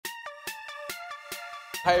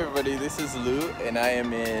Hi everybody, this is Lou and I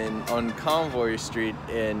am on Convoy Street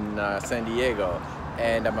in San Diego,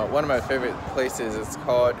 and I'm at one of my favorite places. It's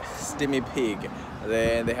called Steamy Pig.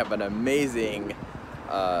 They have an amazing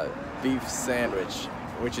beef sandwich,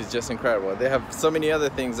 which is just incredible. They have so many other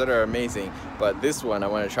things that are amazing, but this one I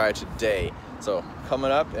want to try today. So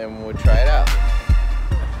coming up and we'll try it out.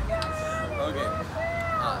 Okay,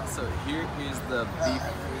 so here is the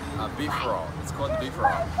beef roll. It's called the beef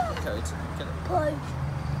roll.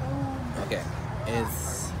 Okay,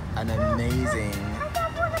 it's an amazing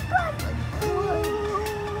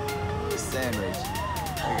sandwich.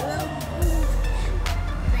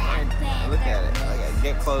 Look at it. Okay,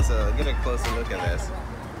 get a closer look at this.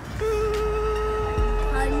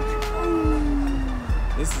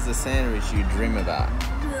 This is a sandwich you dream about.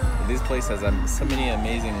 This place has so many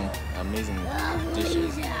amazing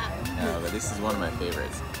dishes, but this is one of my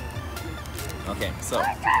favorites. Okay, so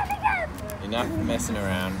enough messing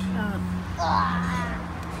around.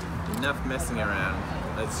 Enough messing around.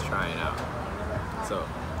 Let's try it out. So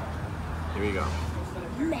here we go.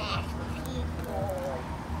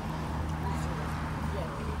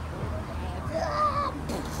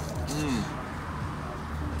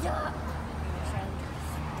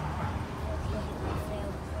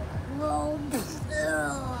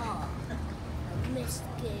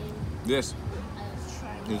 This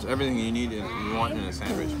is everything you need and you want in a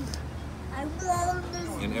sandwich.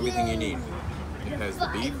 And everything you need. It has the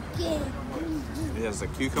beef, it has the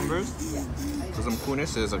cucumbers, some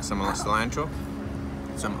kunis, there's like some cilantro,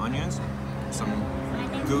 some onions, some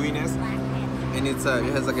gooiness, and it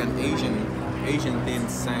has like an Asian thin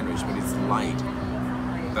sandwich, but it's light,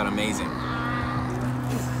 but amazing.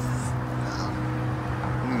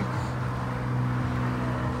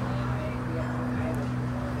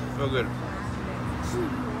 So good.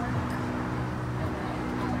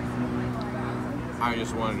 I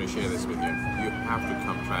just wanted to share this with you. You have to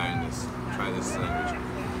come try this sandwich.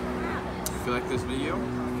 If you like this video,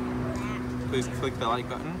 please click the like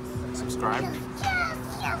button, subscribe,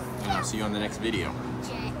 and I'll see you on the next video.